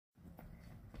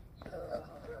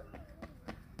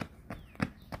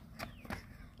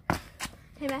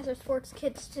Hey Master Sports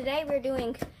Kids, today we're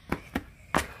doing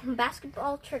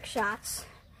basketball trick shots,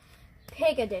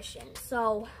 pig edition.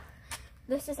 So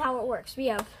this is how it works. We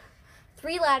have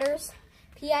 3 letters,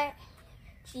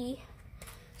 P-I-G.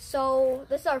 So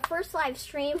this is our first live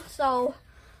stream, so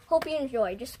hope you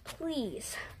enjoy. Just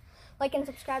please like and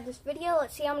subscribe this video.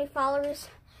 Let's see how many followers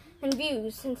and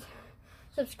views and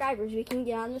subscribers we can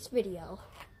get on this video.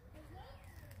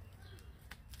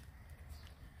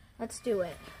 Let's do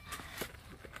it.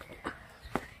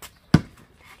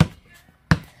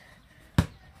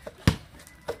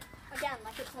 Again,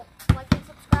 like and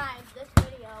subscribe this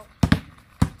video.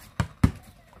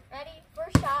 Ready?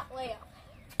 First shot, layup.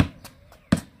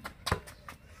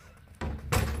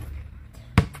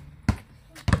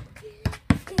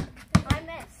 I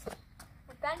missed.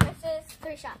 If Ben misses,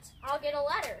 3 shots. I'll get a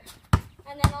letter.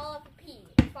 And then I'll have a P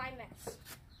if I miss.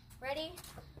 Ready?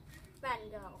 Ben,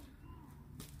 go.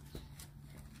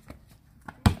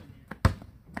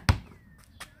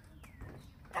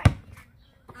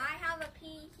 I have a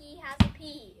P, he has a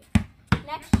P.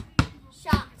 Next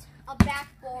shot, a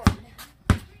backboard.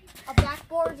 A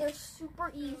backboards are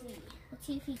super easy. Let's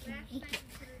see if he can make it.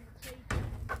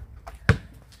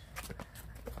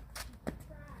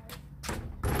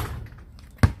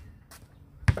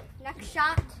 Next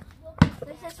shot,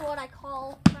 this is what I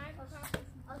call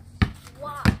a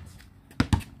swat.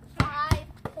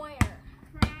 5-pointer.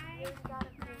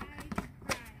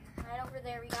 Right over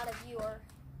there, we got a viewer.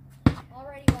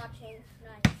 Already watching.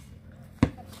 Nice.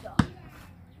 Let's go.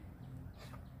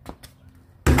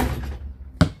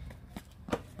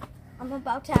 I'm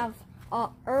about to have an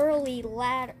early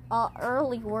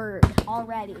word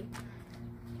already.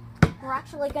 We're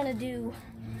actually gonna do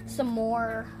some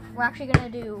more. We're actually gonna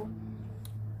do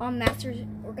masters.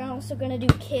 We're also gonna do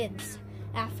kids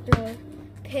after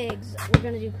pigs. We're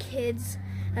gonna do kids,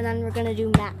 and then we're gonna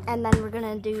do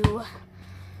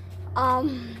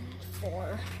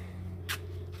four.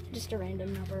 Just a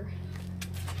random number.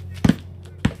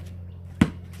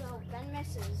 So Ben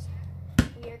misses.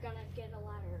 We are gonna get a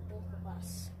ladder, both of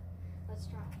us. Let's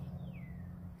try.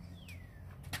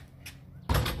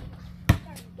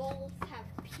 Both have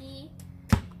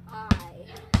P-I.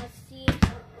 Let's see.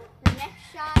 The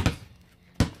next shot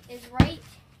is right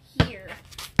here.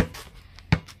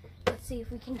 Let's see if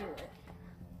we can do it.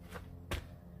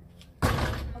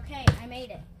 Okay, I made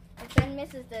it. If Ben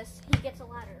misses this, he gets a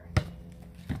ladder.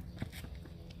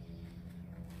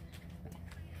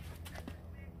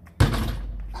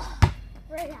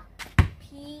 Right out.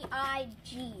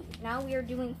 P-I-G. Now we are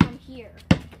doing from here.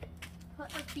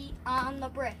 Put our feet on the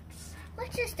bricks.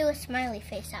 Let's just do a smiley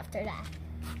face after that,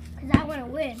 because I want to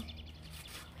win.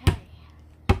 Okay.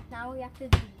 Now we have to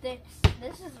do this.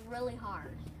 This is really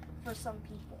hard for some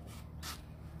people.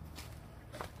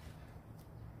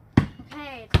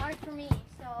 Okay, it's hard for me.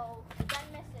 So if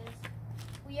Ben misses,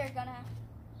 he's gonna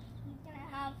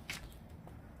have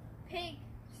pig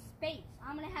space.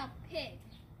 I'm gonna have pig.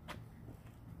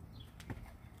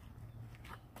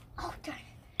 Oh, darn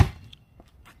it.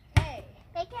 Okay.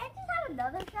 Hey, can I just have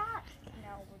another shot?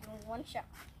 No, we're doing 1 shot.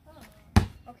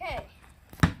 Okay.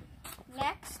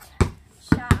 Next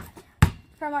shot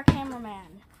from our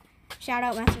cameraman. Shout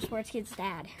out Master Sports Kids'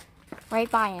 dad. Right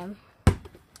by him.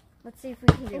 Let's see if we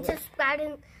can do it.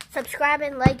 Subscribe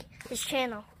and like his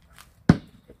channel.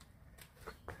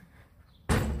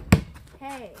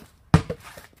 Okay.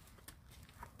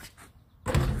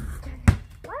 Why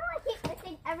do I keep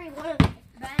missing every one of them?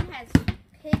 Ben has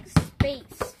pig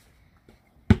space.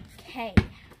 Okay.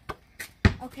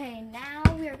 Okay, now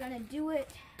we are going to do it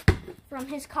from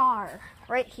his car.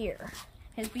 Right here.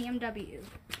 His BMW.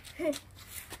 This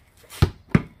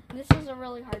is a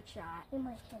really hard shot. You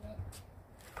might hit it.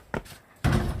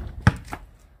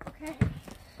 Okay.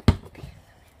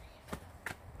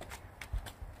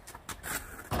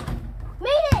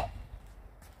 Made it!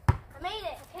 I made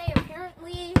it. Okay,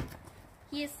 apparently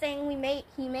he is saying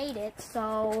he made it,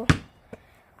 so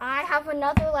I have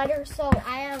another letter, so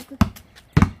I have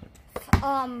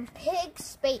pig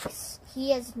space.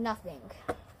 He has nothing.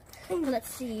 Let's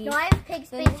see. No, I have pig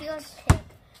space, you have pig.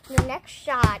 The next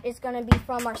shot is gonna be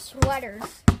from our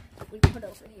sweaters we put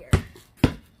over here.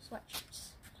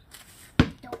 Sweatshirts.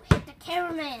 Don't hit the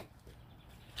cameraman.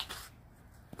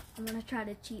 I'm gonna try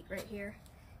to cheat right here.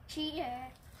 Cheat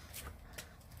it.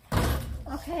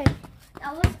 Okay.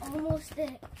 That was almost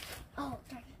it. Oh,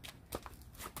 darn it.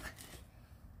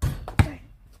 Darn it.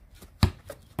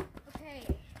 Okay.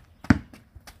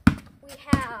 We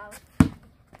have.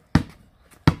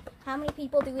 How many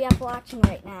people do we have watching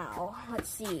right now? Let's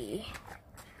see.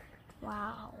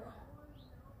 Wow.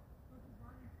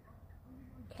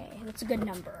 Okay. that's a good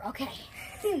number. Okay.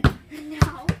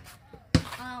 Now,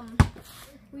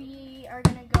 we are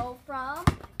gonna go from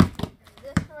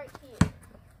this right here.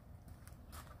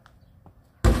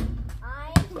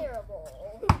 I'm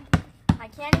terrible. I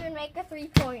can't even make a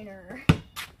 3-pointer.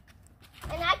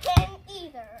 And I can't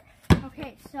either.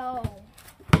 Okay, so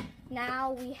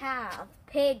now we have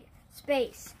pig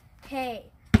space K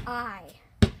I.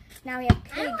 Now we have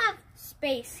pig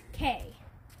space K.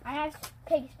 I have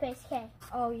pig space K.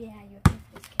 Oh yeah, you have pig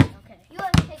space K. Okay. You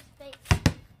have pig space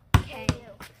K. K.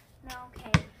 No,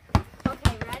 K.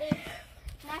 Okay, ready?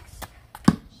 Next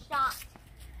shot.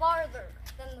 Farther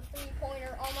than the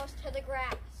 3-pointer, almost to the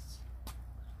grass.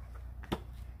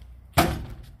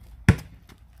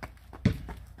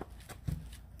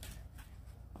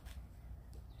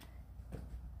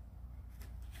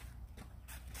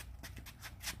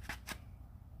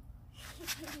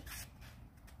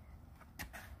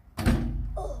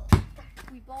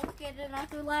 We both get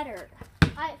another letter.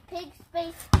 I have pig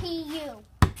space PU.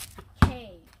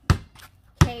 K.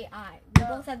 K-I. We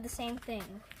both have the same thing.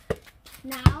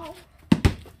 Now,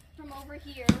 from over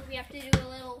here, we have to do a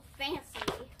little fancy.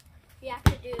 We have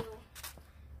to do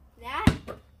that,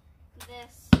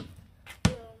 this,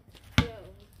 boom,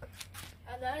 boom.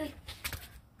 And then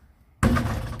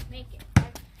make it.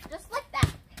 Just like that.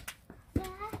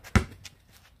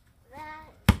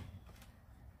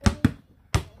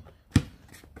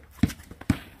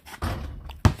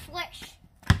 Swish.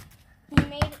 You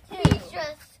made it too. He's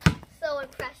just so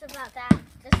impressed about that.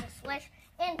 Just a swish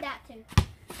and that too.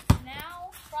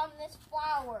 Now, from this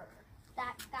flower.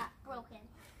 That got broken.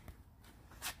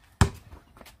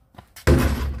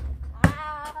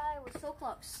 I was so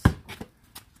close.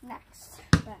 Next,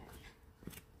 Ben.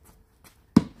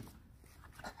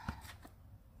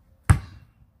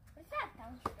 What's that?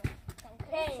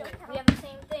 Hey, we have the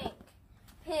same thing.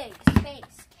 Pig,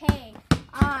 space, K,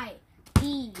 I,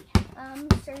 E.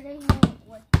 Sir, they know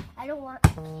what. I don't want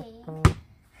K.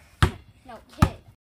 No, K.